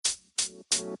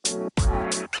Hey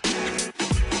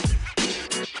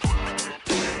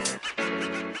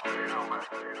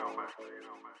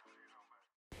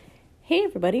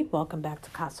everybody, welcome back to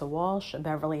Casa Walsh,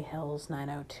 Beverly Hills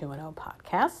 90210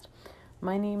 podcast.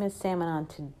 My name is Sam, and on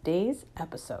today's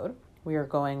episode, we are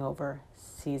going over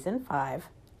Season 5,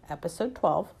 Episode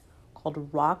 12, called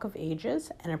Rock of Ages,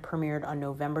 and it premiered on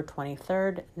November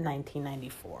 23rd,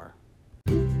 1994.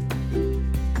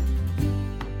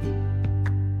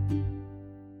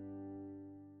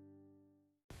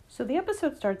 So the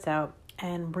episode starts out,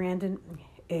 and Brandon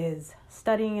is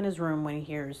studying in his room when he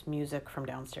hears music from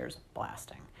downstairs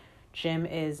blasting. Jim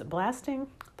is blasting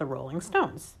the Rolling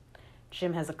Stones.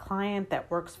 Jim has a client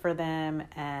that works for them,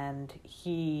 and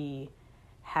he's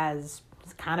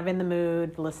kind of in the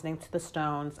mood listening to the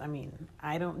Stones. I mean,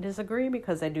 I don't disagree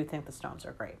because I do think the Stones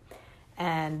are great.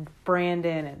 And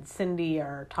Brandon and Cindy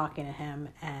are talking to him,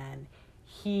 and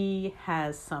he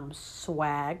has some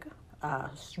swag,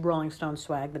 Rolling Stone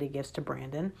swag that he gives to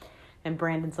Brandon. And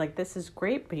Brandon's like, this is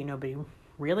great, but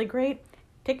really great?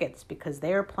 Tickets, because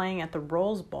they are playing at the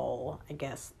Rose Bowl, I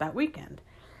guess, that weekend.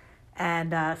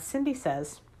 And Cindy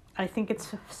says, I think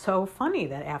it's so funny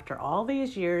that after all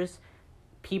these years,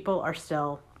 people are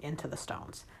still into the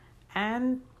Stones.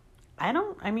 And I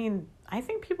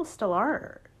think people still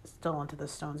are still into the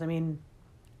Stones. I mean,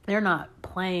 they're not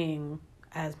playing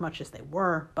as much as they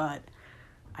were, but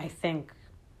I think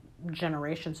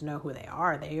generations know who they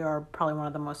are. They are probably one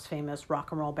of the most famous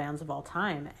rock and roll bands of all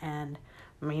time. And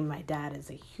I mean, my dad is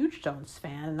a huge Stones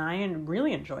fan, and I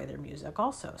really enjoy their music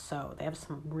also. So they have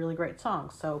some really great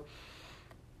songs. So,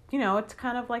 it's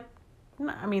kind of like,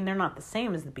 I mean, they're not the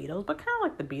same as the Beatles, but kind of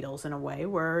like the Beatles in a way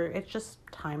where it's just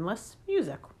timeless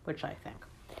music, which I think.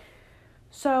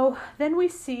 So then we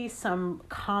see some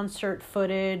concert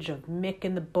footage of Mick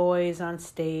and the boys on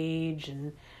stage,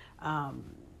 and I'll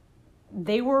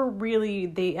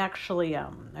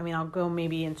go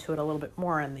maybe into it a little bit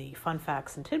more in the fun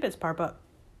facts and tidbits part, but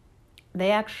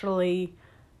they actually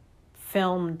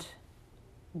filmed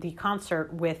the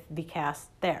concert with the cast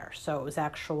there. So it was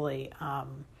actually,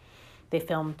 they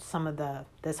filmed some of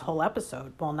this whole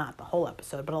episode, well, not the whole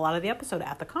episode, but a lot of the episode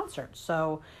at the concert.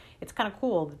 So it's kind of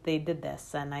cool that they did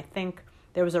this. And I think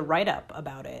there was a write-up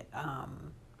about it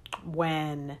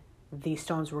when the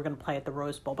Stones were going to play at the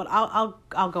Rose Bowl, but I'll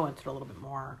go into it a little bit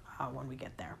more when we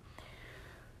get there.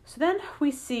 So then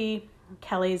we see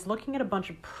Kelly's looking at a bunch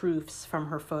of proofs from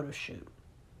her photo shoot.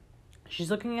 She's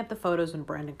looking at the photos when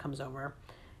Brandon comes over,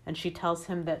 and she tells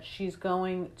him that she's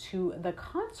going to the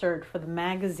concert for the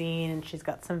magazine, and she's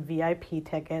got some VIP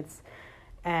tickets,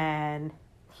 and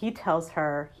he tells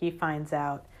her he finds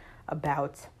out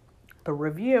about the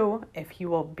review, if he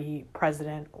will be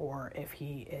president or if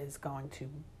he is going to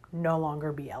no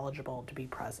longer be eligible to be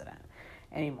president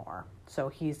anymore. So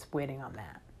he's waiting on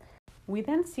that. We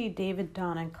then see David,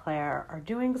 Don, and Claire are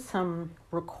doing some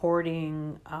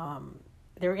recording.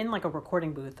 They're in like a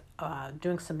recording booth,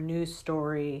 doing some news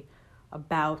story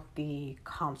about the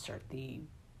concert, the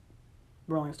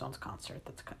Rolling Stones concert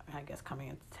that's, I guess, coming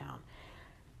into town.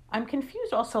 I'm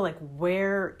confused also, like,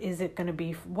 where is it going to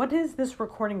be? What is this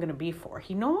recording going to be for?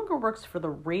 He no longer works for the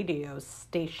radio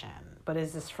station, but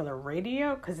is this for the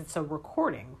radio? Because it's a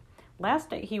recording. Last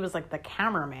night he was like the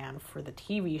cameraman for the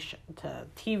TV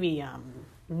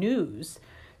news.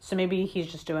 So maybe he's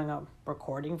just doing a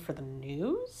recording for the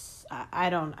news. I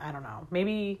don't know.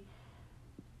 Maybe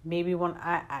one.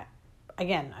 I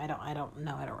don't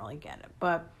know. I don't really get it.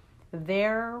 But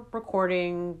they're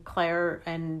recording. Claire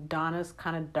and Donna's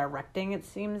kind of directing, it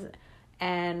seems,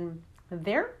 and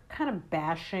they're kind of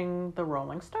bashing the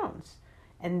Rolling Stones.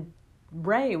 And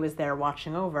Ray was there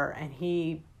watching over, and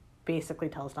he basically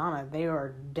tells Donna they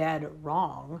are dead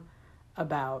wrong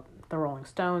about the Rolling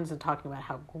Stones and talking about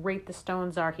how great the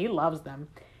Stones are. He loves them.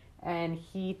 And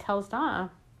he tells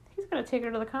Donna he's going to take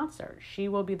her to the concert. She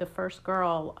will be the first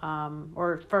girl,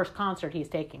 or first concert he's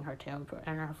taking her to,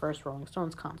 and her first Rolling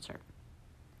Stones concert.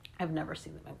 I've never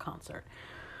seen them in concert.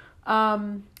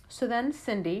 So then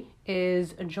Cindy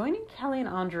is joining Kelly and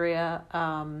Andrea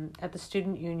at the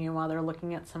student union while they're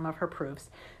looking at some of her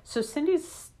proofs. So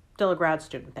Cindy's still a grad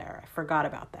student there. I forgot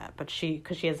about that, but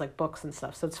because she has like books and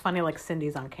stuff. So it's funny, like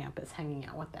Cindy's on campus hanging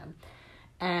out with them.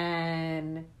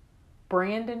 And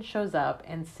Brandon shows up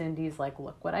and Cindy's like,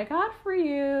 look what I got for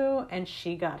you. And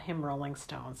she got him Rolling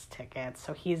Stones tickets.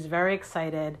 So he's very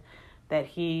excited that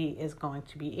he is going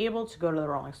to be able to go to the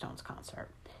Rolling Stones concert.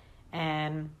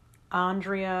 And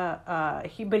Andrea,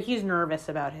 he's nervous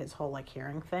about his whole like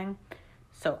hearing thing.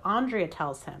 So Andrea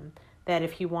tells him that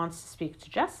if he wants to speak to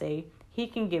Jesse, he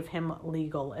can give him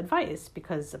legal advice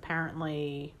because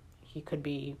apparently he could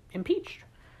be impeached.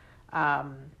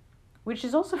 Which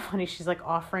is also funny. She's like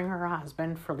offering her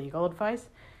husband for legal advice.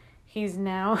 He's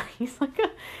like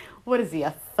what is he,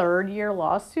 a third-year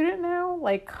law student now?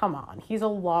 Like, come on. He's a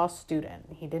law student.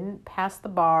 He didn't pass the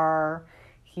bar.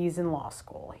 He's in law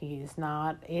school. He's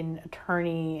not an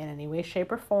attorney in any way,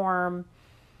 shape, or form.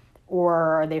 Or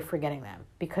are they forgetting them?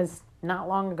 Because not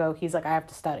long ago, he's like, I have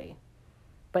to study.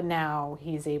 But now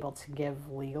he's able to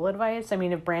give legal advice. I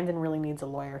mean, if Brandon really needs a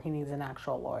lawyer, he needs an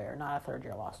actual lawyer, not a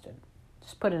third-year law student.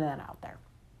 Just putting that out there.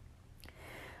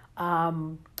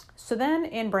 So then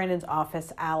in Brandon's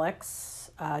office,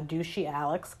 douchey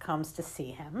Alex comes to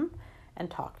see him and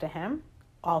talk to him.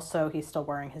 Also, he's still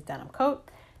wearing his denim coat.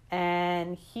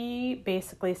 And he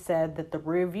basically said that the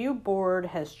review board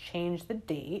has changed the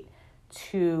date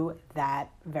to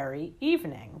that very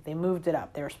evening. They moved it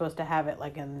up. They were supposed to have it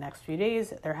like in the next few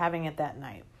days. They're having it that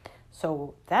night.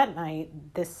 So that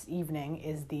night, this evening,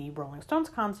 is the Rolling Stones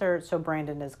concert. So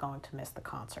Brandon is going to miss the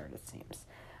concert, it seems.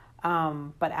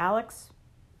 But Alex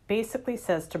basically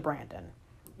says to Brandon,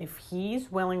 if he's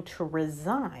willing to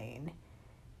resign,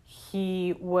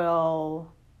 he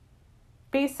will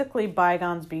basically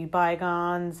bygones be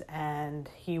bygones, and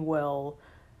he will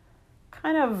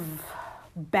kind of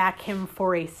back him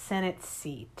for a Senate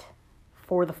seat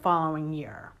for the following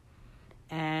year.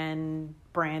 And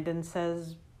Brandon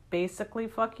says, basically,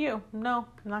 fuck you. No,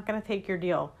 I'm not going to take your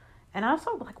deal. And I was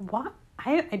like, what?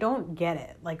 I don't get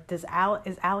it. Like, is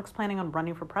Alex planning on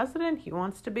running for president? He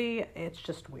wants to be. It's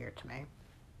just weird to me.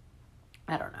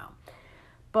 I don't know.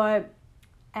 But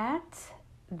at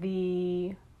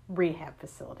the rehab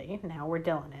facility, now where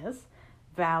Dylan is,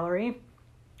 Valerie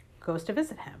goes to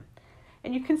visit him.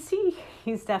 And you can see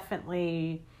he's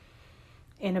definitely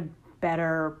in a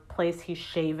better place. He's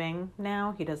shaving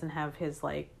now. He doesn't have his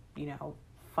 5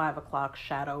 o'clock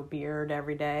shadow beard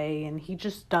every day, and he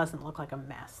just doesn't look like a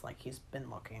mess like he's been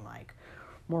looking like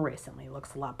more recently. He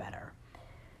looks a lot better.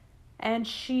 And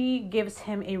she gives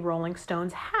him a Rolling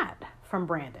Stones hat from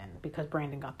Brandon because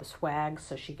Brandon got the swag,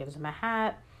 so she gives him a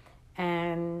hat.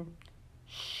 And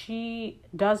she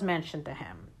does mention to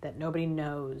him that nobody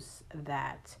knows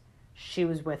that she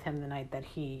was with him the night that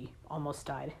he almost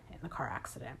died in the car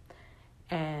accident.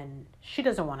 And she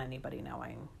doesn't want anybody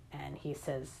knowing. And he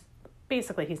says,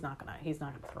 basically, he's not gonna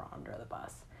throw him under the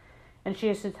bus. And she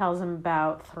also tells him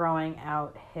about throwing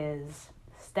out his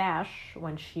stash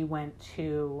when she went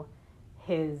to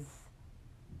his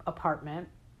apartment.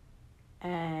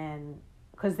 And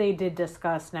because they did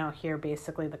discuss now here,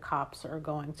 basically the cops are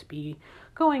going to be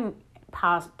going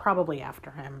probably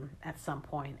after him at some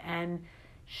point. And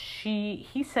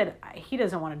he said he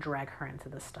doesn't want to drag her into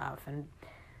this stuff. And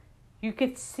you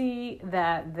could see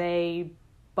that they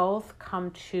both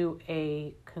come to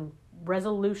a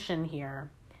resolution here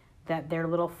that their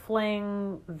little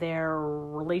fling, their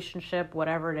relationship,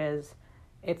 whatever it is,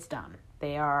 it's done.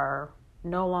 They are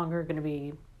no longer going to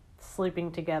be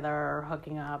sleeping together,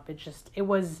 hooking up. It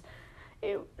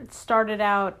started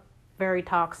out very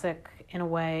toxic in a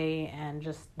way, and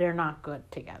just they're not good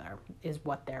together is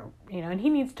what they're, and he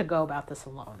needs to go about this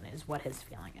alone is what his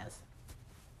feeling is.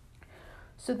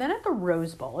 So then at the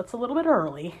Rose Bowl, it's a little bit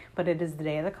early, but it is the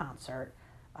day of the concert.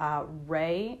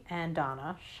 Ray and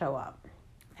Donna show up,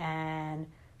 and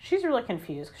she's really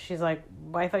confused because she's like,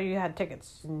 well, I thought you had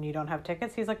tickets and you don't have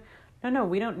tickets. He's like, no,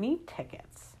 we don't need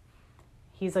tickets.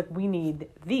 He's like, we need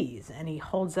these, and he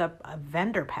holds up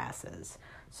vendor passes.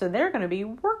 So they're going to be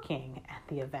working at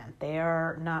the event. They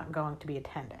are not going to be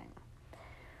attending.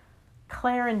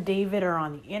 Claire and David are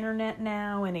on the internet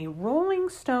now in a Rolling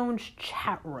Stones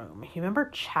chat room. You remember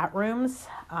chat rooms?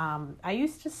 I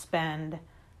used to spend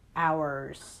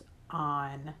hours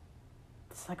on,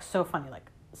 it's like so funny, like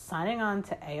signing on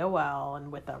to AOL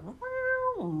and with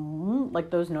like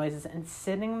those noises and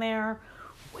sitting there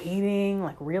waiting,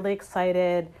 like really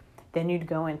excited. Then you'd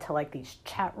go into like these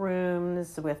chat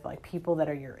rooms with like people that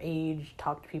are your age,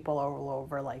 talk to people all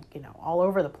over, like, all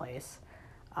over the place.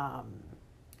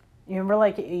 You remember,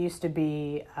 like, it used to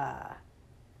be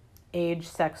age,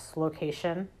 sex,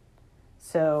 location.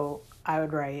 So I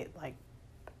would write, like,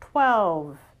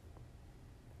 12,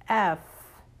 F,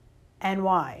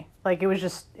 NY. Like, it was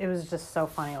just so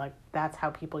funny. Like, that's how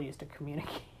people used to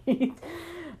communicate.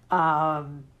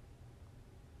 And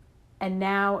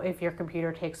now if your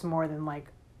computer takes more than, like,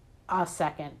 a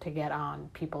second to get on,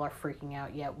 people are freaking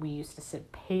out. Yet we used to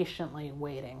sit patiently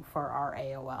waiting for our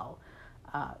AOL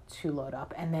to load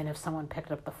up. And then if someone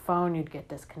picked up the phone, you'd get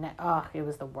disconnected. Oh, it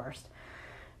was the worst.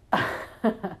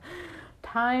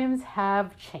 Times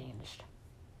have changed.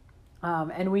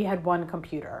 And we had one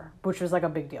computer, which was like a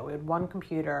big deal. We had one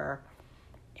computer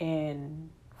in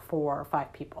for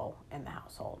 5 people in the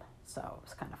household. So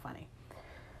it's kind of funny.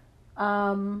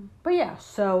 But yeah,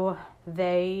 so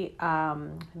they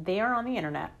are on the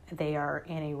internet. They are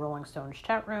in a Rolling Stones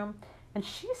chat room, and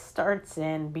she starts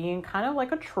in being kind of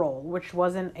like a troll, which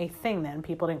wasn't a thing then.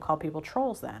 People didn't call people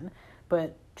trolls then,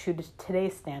 but to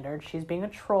today's standards, she's being a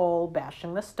troll,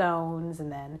 bashing the Stones,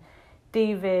 and then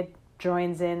David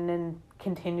joins in and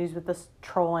continues with this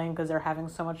trolling because they're having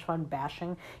so much fun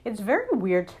bashing. It's very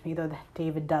weird to me, though, that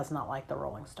David does not like the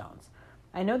Rolling Stones.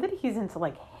 I know that he's into,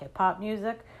 like, hip-hop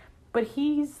music, but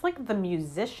he's, like, the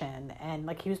musician, and,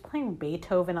 like, he was playing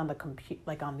Beethoven on the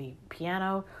on the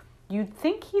piano. You'd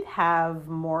think he'd have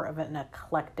more of an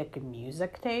eclectic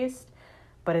music taste,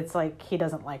 but it's like he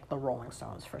doesn't like the Rolling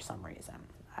Stones for some reason.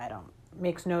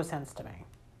 Makes no sense to me.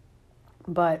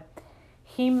 But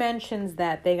he mentions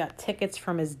that they got tickets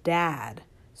from his dad,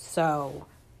 so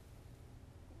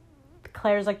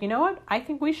Claire's like, you know what? I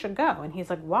think we should go. And he's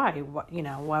like, why?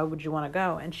 Why would you want to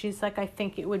go? And she's like, I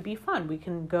think it would be fun. We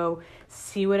can go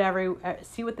see what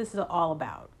this is all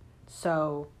about.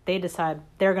 So they decide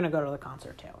they're going to go to the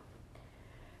concert too.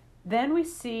 Then we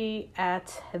see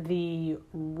at the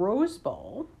Rose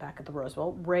Bowl, back at the Rose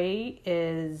Bowl, Ray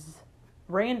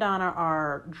and Donna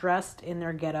are dressed in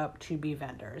their getup to be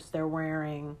vendors. They're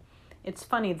wearing, it's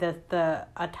funny that the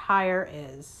attire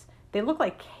is, they look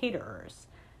like caterers.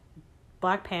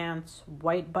 Black pants,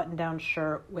 white button-down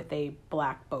shirt with a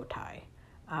black bow tie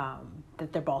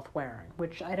that they're both wearing,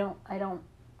 which I don't,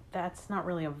 that's not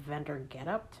really a vendor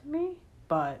getup to me,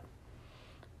 but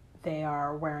they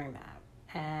are wearing that.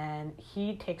 And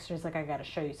he takes her, he's like, I got to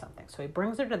show you something. So he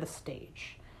brings her to the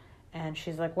stage. And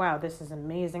she's like, wow, this is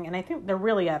amazing. And I think they're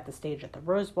really at the stage at the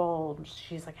Rose Bowl.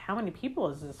 She's like, how many people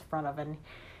is this in front of? And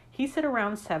he said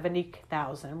around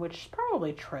 70,000, which is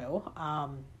probably true.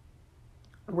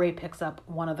 Ray picks up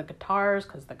one of the guitars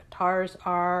because the guitars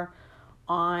are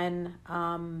on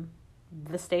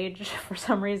the stage for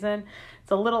some reason.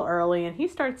 It's a little early, and he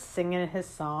starts singing his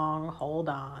song, Hold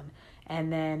On.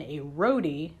 And then a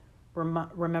roadie,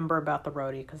 remember about the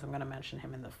roadie because I'm going to mention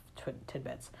him in the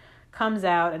tidbits, comes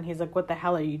out, and he's like, what the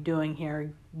hell are you doing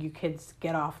here? You kids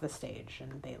get off the stage.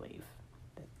 And they leave.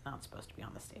 They're not supposed to be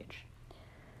on the stage.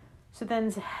 So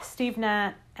then Steve,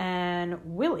 Nat, and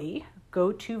Willie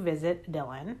go to visit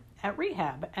Dylan at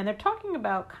rehab. And they're talking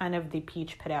about kind of the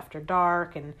Peach Pit After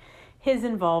Dark and his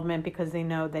involvement because they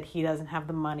know that he doesn't have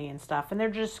the money and stuff. And they're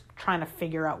just trying to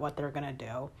figure out what they're going to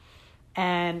do.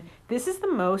 And this is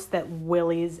the most that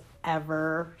Willie's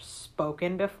ever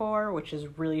spoken before, which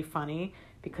is really funny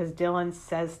because Dylan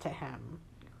says to him,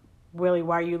 Willie,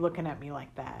 why are you looking at me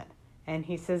like that? And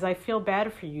he says, I feel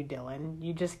bad for you, Dylan.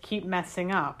 You just keep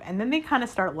messing up. And then they kind of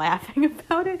start laughing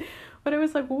about it. But it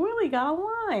was like, Willie got a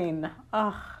line.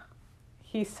 Ugh,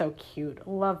 he's so cute.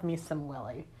 Love me some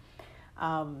Willie.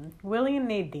 Willie and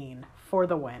Nadine for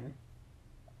the win.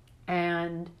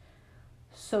 And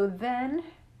so then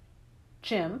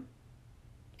Jim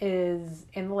is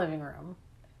in the living room.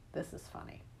 This is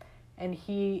funny. And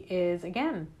he is,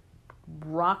 again,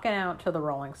 rocking out to the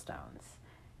Rolling Stones.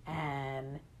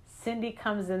 And Cindy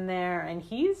comes in there, and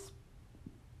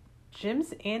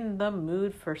Jim's in the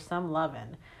mood for some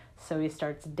lovin'. So he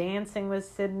starts dancing with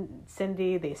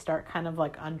Cindy. They start kind of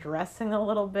like undressing a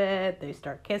little bit. They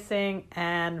start kissing,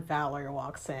 and Valerie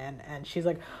walks in, and she's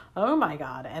like, oh my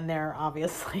God. And they're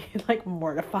obviously like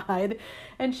mortified.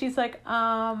 And she's like,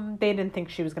 they didn't think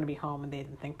she was going to be home, and they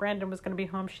didn't think Brandon was going to be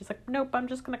home. She's like, nope, I'm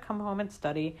just going to come home and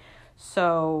study.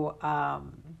 So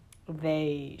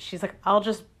she's like, I'll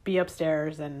just be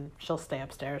upstairs, and she'll stay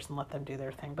upstairs and let them do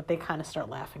their thing. But they kind of start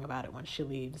laughing about it when she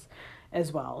leaves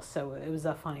as well. So it was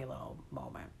a funny little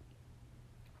moment.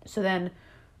 So then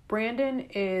Brandon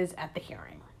is at the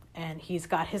hearing, and he's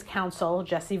got his counsel,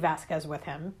 Jesse Vasquez, with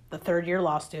him, the third-year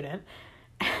law student.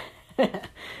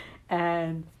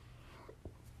 And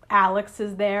Alex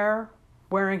is there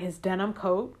wearing his denim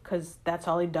coat, because that's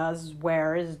all he does,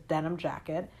 wear his denim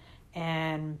jacket.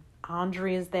 And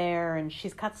Andre is there, and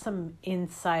she's got some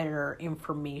insider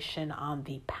information on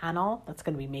the panel that's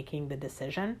going to be making the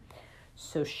decision.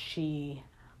 So she's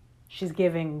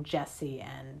giving Jesse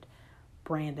and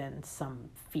Brandon some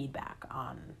feedback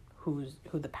on who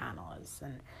the panel is.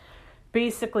 And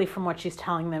basically from what she's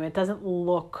telling them, it doesn't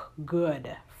look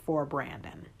good for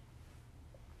Brandon.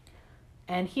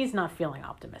 And he's not feeling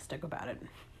optimistic about it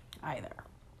either.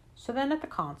 So then at the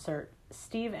concert,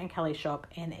 Steve and Kelly show up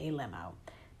in a limo.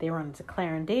 They run into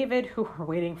Claire and David, who are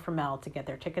waiting for Mel to get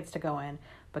their tickets to go in.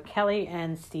 But Kelly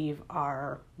and Steve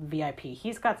are VIP.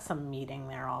 He's got some meeting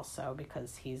there also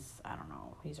because he's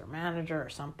her manager or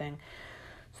something.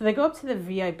 So they go up to the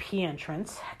VIP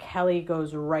entrance. Kelly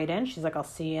goes right in. She's like, I'll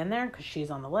see you in there because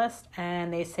she's on the list.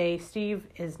 And they say Steve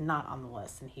is not on the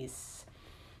list. And he's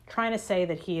trying to say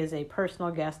that he is a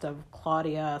personal guest of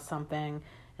Claudia something.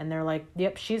 And they're like,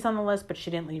 yep, she's on the list, but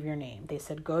she didn't leave your name. They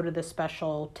said, go to the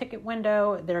special ticket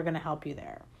window. They're going to help you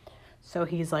there. So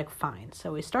he's like, fine.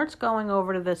 So he starts going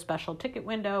over to the special ticket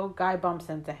window. Guy bumps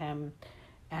into him.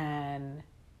 And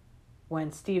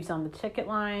when Steve's on the ticket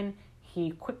line,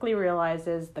 he quickly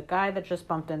realizes the guy that just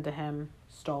bumped into him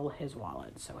stole his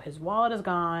wallet. So his wallet is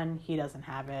gone. He doesn't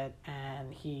have it.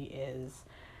 And he is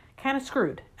kind of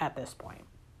screwed at this point.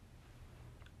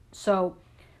 So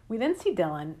we then see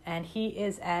Dylan, and he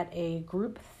is at a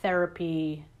group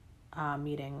therapy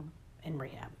meeting in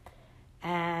rehab.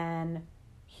 And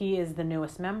he is the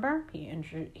newest member.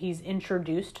 He's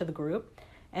introduced to the group.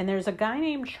 And there's a guy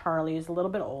named Charlie who's a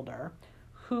little bit older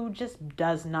who just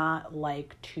doesn't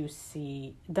like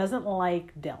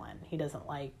Dylan.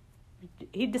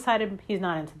 He decided he's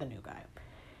not into the new guy.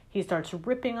 He starts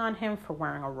ripping on him for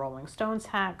wearing a Rolling Stones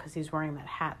hat because he's wearing that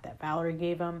hat that Valerie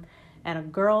gave him. And a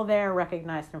girl there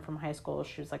recognized him from high school.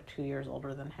 She was like 2 years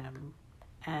older than him.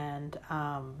 And,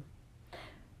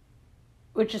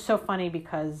 which is so funny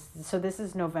because, so this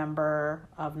is November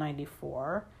of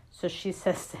 94. So she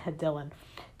says to Dylan,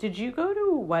 did you go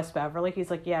to West Beverly?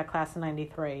 He's like, yeah, class of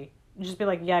 93. Just be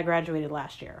like, yeah, I graduated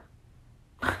last year.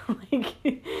 Like,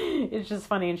 it's just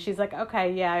funny. And she's like,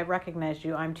 okay, yeah, I recognized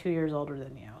you. I'm 2 years older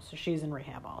than you. So she's in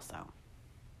rehab also.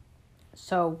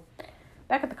 So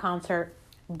back at the concert,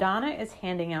 Donna is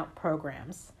handing out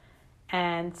programs.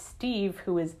 And Steve,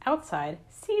 who is outside,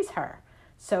 sees her.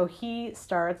 So he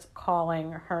starts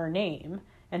calling her name.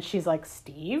 And she's like,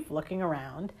 Steve, looking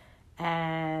around.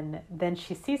 And then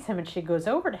she sees him and she goes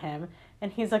over to him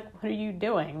and he's like, what are you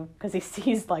doing? Because he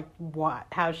sees like why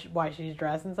she's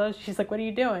dressed. And so she's like, what are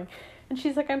you doing? And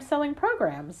she's like, I'm selling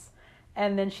programs.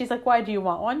 And then she's like, why, do you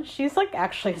want one? She's like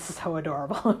actually so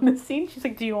adorable in the scene. She's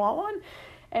like, do you want one?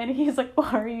 And he's like,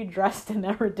 why are you dressed in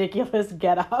that ridiculous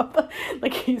getup?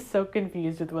 Like he's so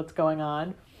confused with what's going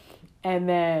on. And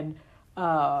then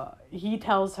he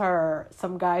tells her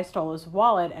some guy stole his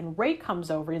wallet and Ray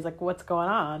comes over. He's like, what's going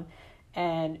on?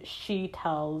 And she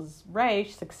tells Ray,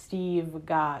 she's like, Steve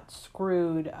got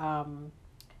screwed.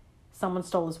 Someone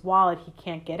stole his wallet. He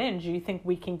can't get in. Do you think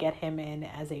we can get him in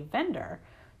as a vendor?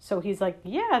 So he's like,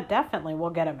 yeah, definitely. We'll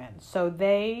get him in. So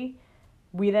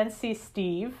we then see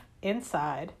Steve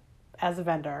inside as a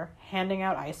vendor handing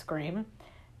out ice cream.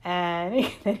 And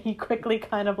then he quickly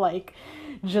kind of like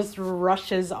just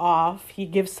rushes off. He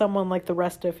gives someone like the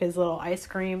rest of his little ice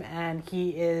cream and he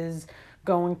is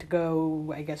going to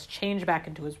go, I guess, change back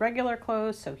into his regular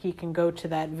clothes so he can go to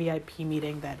that VIP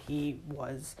meeting that he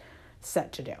was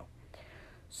set to do.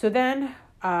 So then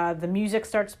the music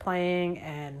starts playing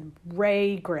and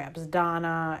Ray grabs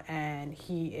Donna and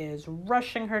he is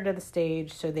rushing her to the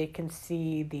stage so they can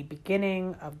see the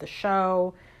beginning of the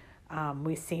show.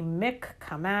 We see Mick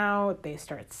come out, they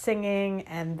start singing,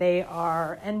 and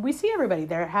we see everybody.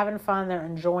 They're having fun, they're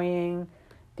enjoying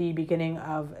the beginning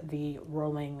of the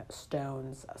Rolling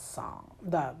Stones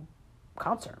the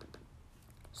concert.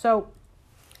 So,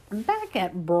 back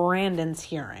at Brandon's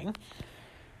hearing,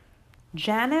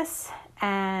 Janice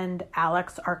and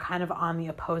Alex are kind of on the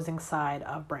opposing side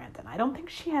of Brandon. I don't think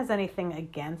she has anything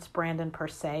against Brandon per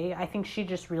se. I think she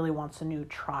just really wants a new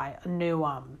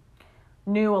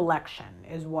election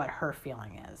is what her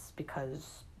feeling is,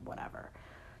 because whatever.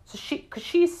 So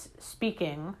she's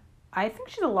speaking, I think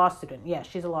she's a law student. Yeah,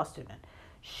 she's a law student.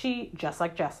 She, just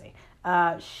like Jesse,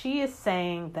 she is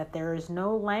saying that there is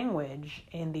no language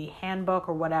in the handbook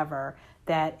or whatever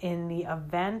that in the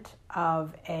event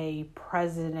of a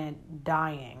president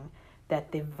dying,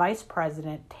 that the vice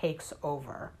president takes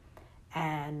over.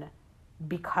 And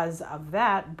because of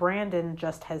that, Brandon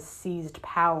just has seized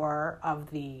power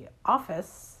of the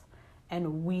office,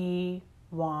 and we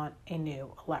want a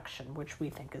new election, which we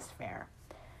think is fair.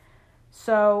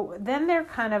 So then they're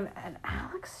and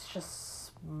Alex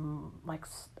just, like,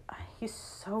 he's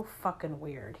so fucking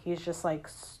weird. He's just, like,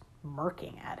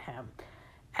 smirking at him.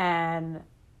 And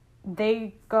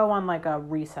they go on, like, a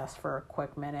recess for a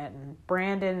quick minute, and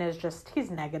Brandon is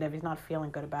he's negative. He's not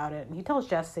feeling good about it. And he tells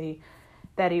Jesse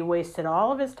that he wasted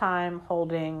all of his time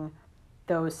holding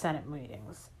those Senate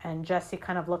meetings. And Jesse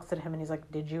kind of looks at him and he's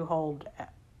like, did you hold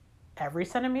every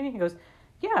Senate meeting? He goes,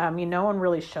 yeah, I mean, no one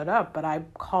really showed up, but I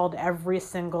called every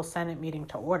single Senate meeting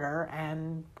to order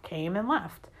and came and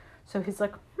left. So he's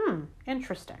like,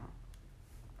 interesting.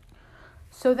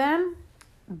 So then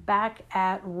back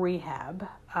at rehab,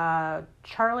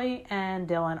 Charlie and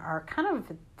Dylan are kind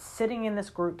of sitting in this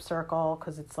group circle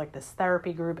because it's like this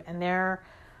therapy group, and they're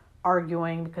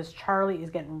arguing because Charlie is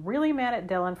getting really mad at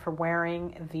Dylan for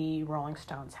wearing the Rolling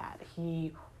Stones hat.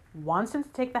 He wants him to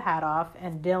take the hat off,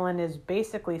 and Dylan is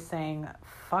basically saying,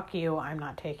 fuck you, I'm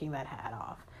not taking that hat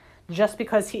off. Just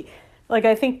because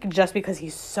I think just because he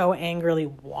so angrily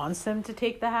wants him to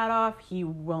take the hat off, he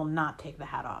will not take the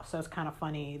hat off. So it's kind of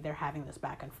funny. They're having this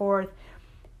back and forth.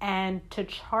 And to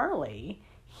Charlie,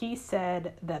 he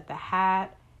said that the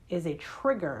hat is a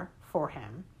trigger for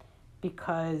him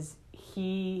because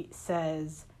he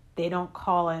says they don't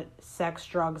call it sex,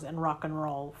 drugs, and rock and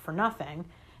roll for nothing.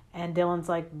 And Dylan's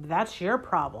like, that's your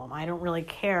problem. I don't really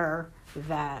care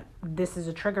that this is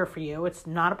a trigger for you. It's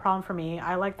not a problem for me.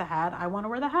 I like the hat. I want to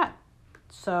wear the hat.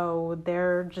 So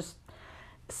they're just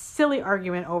silly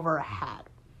argument over a hat.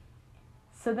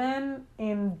 So then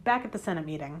back at the Senate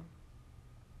meeting,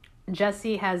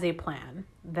 Jesse has a plan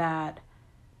that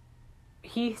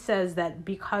he says that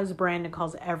because Brandon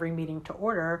calls every meeting to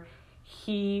order,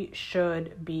 he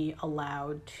should be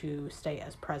allowed to stay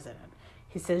as president.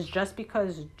 He says just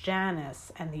because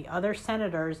Janice and the other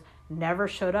senators never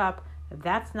showed up,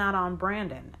 that's not on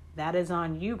Brandon. That is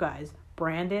on you guys.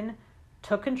 Brandon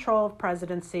took control of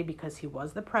presidency because he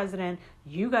was the president.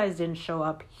 You guys didn't show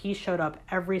up. He showed up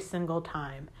every single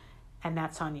time, and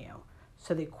that's on you.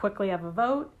 So they quickly have a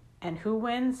vote, and who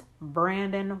wins?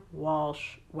 Brandon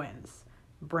Walsh wins.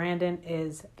 Brandon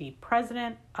is the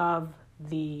president of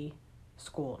the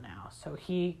school now. So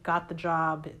he got the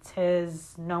job. It's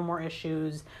his, no more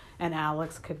issues, and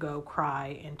Alex could go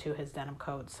cry into his denim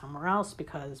coat somewhere else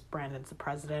because Brandon's the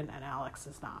president and Alex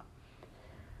is not.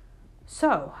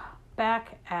 So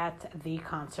back at the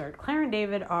concert, Claire and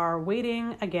David are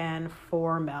waiting again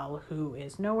for Mel, who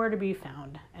is nowhere to be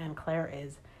found, and Claire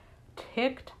is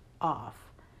ticked off.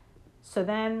 So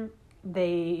then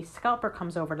the scalper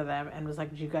comes over to them and was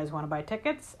like, do you guys want to buy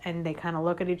tickets? And they kind of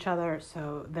look at each other,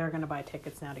 so they're going to buy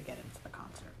tickets now to get into the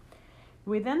concert.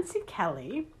 We then see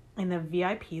Kelly in the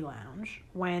VIP lounge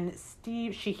when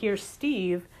she hears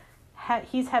Steve,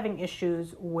 he's having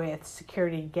issues with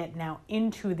security getting out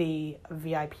into the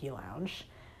VIP lounge.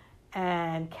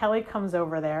 And Kelly comes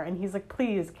over there and he's like,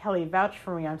 please, Kelly, vouch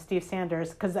for me. I'm Steve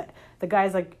Sanders. Because the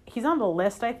guy's like, he's on the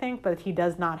list, I think, but he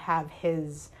does not have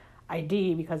his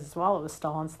ID because his wallet was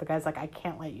stolen. So the guy's like, I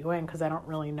can't let you in because I don't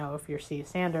really know if you're Steve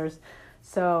Sanders.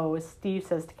 So Steve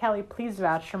says to Kelly, please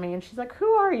vouch for me. And she's like,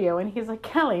 who are you? And he's like,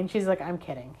 Kelly. And she's like, I'm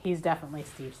kidding. He's definitely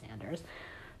Steve Sanders.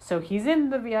 So he's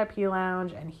in the VIP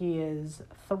lounge and he is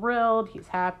thrilled. He's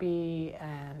happy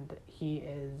and he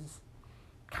is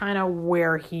kind of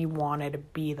where he wanted to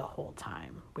be the whole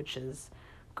time, which is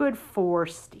good for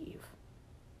Steve.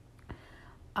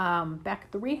 Back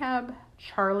at the rehab,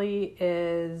 Charlie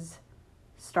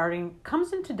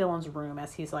comes into Dylan's room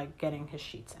as he's like getting his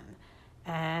sheets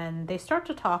in, and they start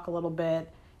to talk a little bit,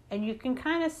 and you can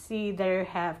kind of see they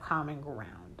have common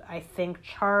ground. I think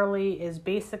Charlie is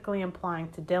basically implying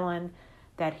to Dylan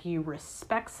that he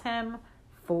respects him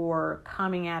for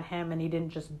coming at him and he didn't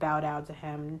just bow down to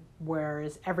him,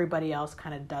 whereas everybody else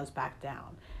kind of does back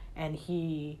down, and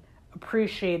he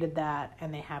appreciated that,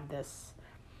 and they have this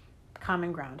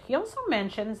common ground. He also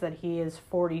mentions that he is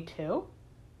 42,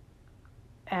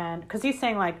 and because he's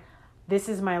saying like, this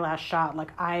is my last shot,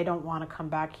 like I don't want to come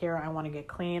back here, I want to get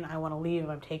clean, I want to leave,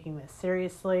 I'm taking this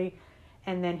seriously.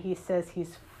 And then he says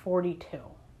he's 42.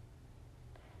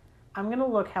 I'm going to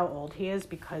look how old he is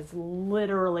because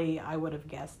literally I would have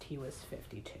guessed he was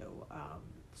 52.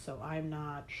 So I'm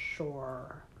not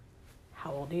sure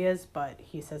how old he is, but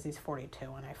he says he's 42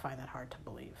 and I find that hard to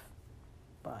believe.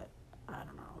 But I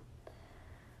don't know.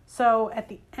 So at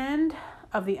the end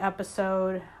of the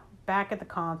episode, back at the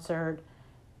concert,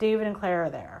 David and Claire are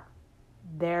there.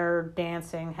 They're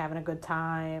dancing, having a good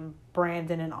time.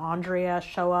 Brandon and Andrea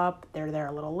show up. They're there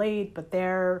a little late, but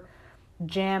they're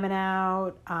jamming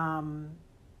out.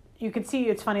 You can see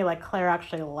it's funny, like Claire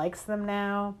actually likes them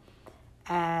now.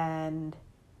 And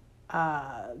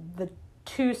the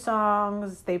two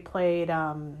songs they played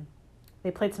some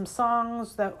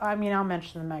songs that, I mean, I'll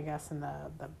mention them, I guess, in the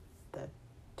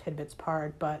tidbits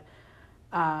part, but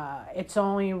It's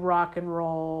Only Rock and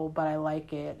Roll, But I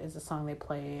Like It is a song they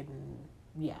played, and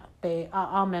yeah,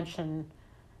 I'll mention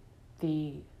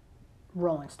the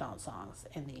Rolling Stone songs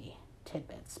in the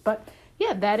tidbits. But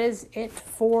yeah, that is it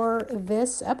for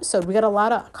this episode. We got a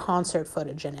lot of concert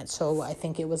footage in it, so I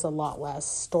think it was a lot less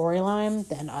storyline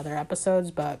than other episodes,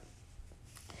 but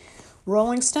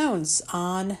Rolling Stones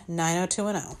on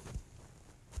 90210.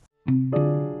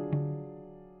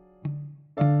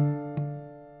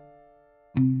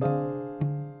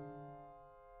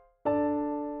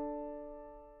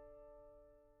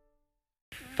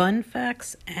 Fun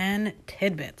facts and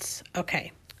tidbits.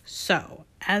 Okay, so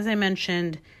as I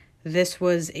mentioned, this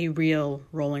was a real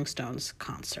Rolling Stones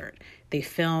concert. They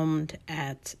filmed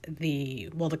at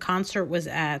the concert was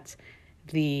at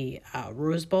the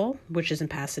Rose Bowl, which is in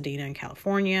Pasadena in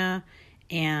California.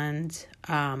 And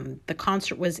the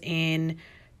concert was in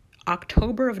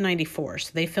October of 94.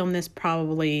 So they filmed this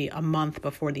probably a month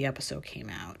before the episode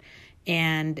came out.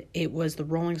 And it was the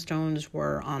Rolling Stones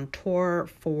were on tour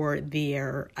for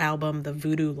their album, the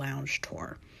Voodoo Lounge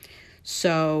Tour.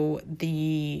 So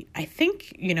I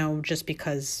think, just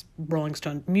because Rolling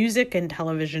Stone music and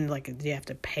television, like you have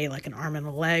to pay like an arm and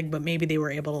a leg, but maybe they were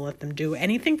able to let them do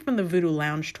anything from the Voodoo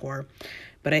Lounge Tour.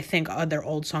 But I think other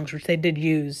old songs, which they did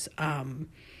use, I'm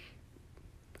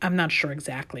not sure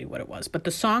exactly what it was, but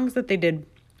the songs that they did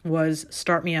was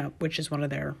Start Me Up, which is one of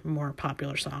their more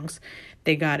popular songs.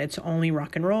 They got It's Only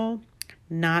Rock and Roll,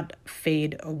 Not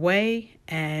Fade Away,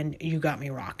 and You Got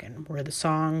Me Rockin' were the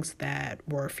songs that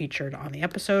were featured on the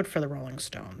episode for the Rolling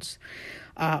Stones.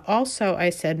 Also,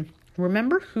 I said,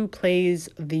 remember who plays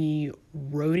the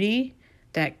roadie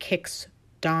that kicks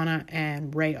Donna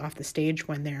and Ray off the stage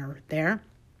when they're there?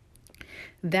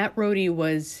 That roadie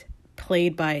was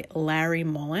played by Larry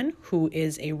Mullen, who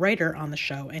is a writer on the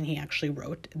show, and he actually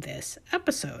wrote this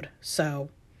episode.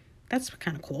 So that's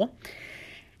kind of cool.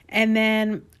 And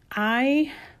then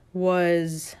I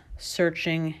was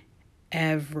searching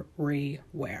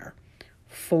everywhere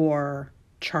for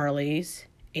Charlie's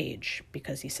age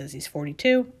because he says he's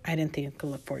 42. I didn't think he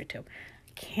could look 42.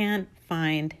 Can't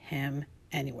find him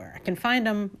anywhere. I can find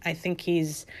him. I think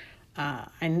he's, I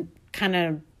kind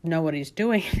of know what he's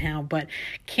doing now, but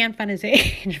can't find his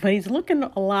age, but he's looking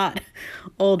a lot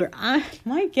older.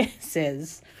 My guess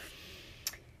is,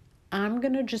 I'm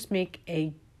going to just make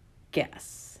a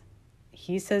guess.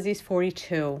 He says he's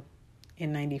 42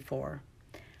 in 94.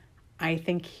 I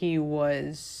think he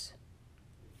was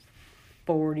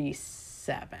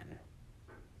 47.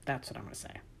 That's what I'm going to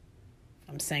say.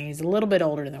 I'm saying he's a little bit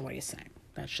older than what he's saying.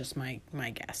 That's just my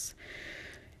guess.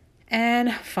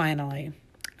 And finally,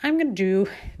 I'm going to do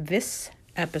this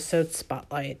episode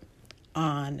spotlight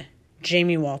on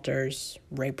Jamie Walters,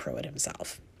 Ray Pruitt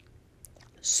himself.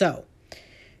 So,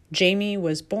 Jamie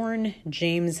was born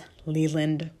James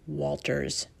Leland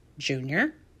Walters Jr.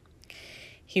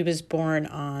 He was born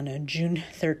on June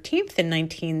 13th in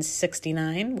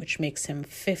 1969, which makes him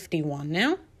 51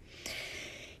 now.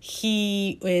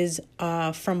 He is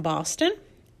from Boston,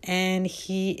 and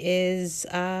he is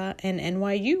an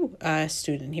NYU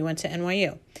student. He went to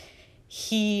NYU.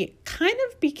 He kind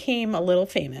of became a little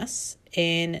famous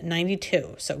in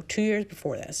 92, so 2 years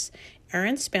before this.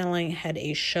 Aaron Spelling had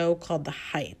a show called The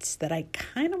Heights that I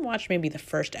kind of watched maybe the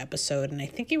first episode, and I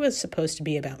think it was supposed to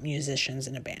be about musicians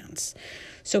in a bands.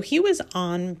 So he was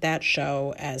on that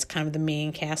show as kind of the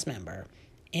main cast member,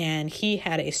 and he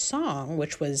had a song,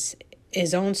 which was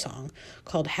his own song,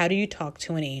 called How Do You Talk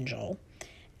to an Angel?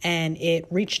 And it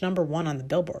reached number 1 on the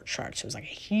Billboard charts. It was like a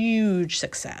huge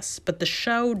success, but the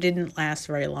show didn't last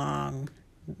very long.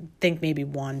 I think maybe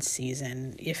 1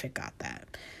 season, if it got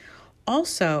that.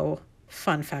 Also,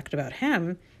 fun fact about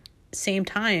him, same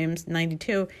times,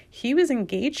 92, he was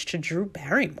engaged to Drew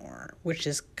Barrymore, which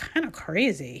is kind of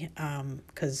crazy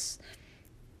because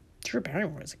Drew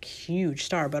Barrymore was a huge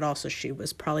star, but also she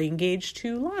was probably engaged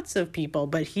to lots of people,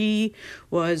 but he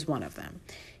was one of them.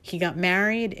 He got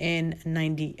married in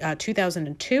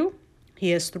 2002. He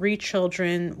has 3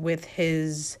 children with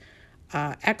his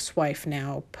ex-wife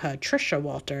now, Patricia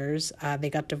Walters. They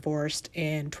got divorced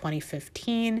in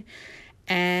 2015.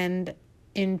 And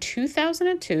in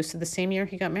 2002, so the same year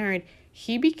he got married,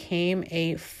 he became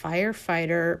a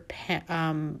firefighter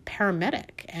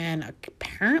paramedic. And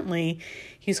apparently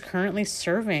he's currently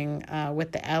serving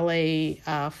with the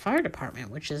LA Fire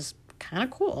Department, which is kind of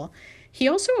cool. He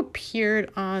also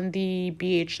appeared on the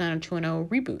BH 90210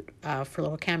 reboot for a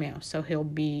little cameo. So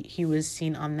he was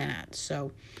seen on that.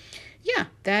 So yeah,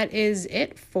 that is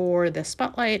it for the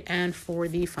spotlight and for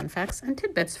the fun facts and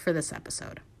tidbits for this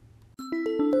episode.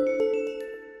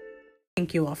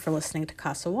 Thank you all for listening to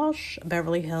Casa Walsh,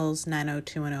 Beverly Hills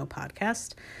 90210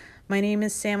 podcast. My name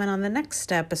is Sam, and on the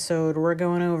next episode, we're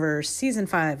going over Season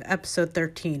 5, Episode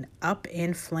 13, Up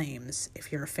in Flames.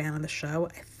 If you're a fan of the show,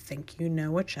 I think you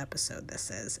know which episode this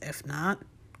is. If not,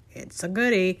 it's a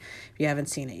goodie if you haven't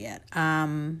seen it yet.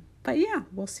 But yeah,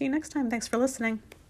 we'll see you next time. Thanks for listening.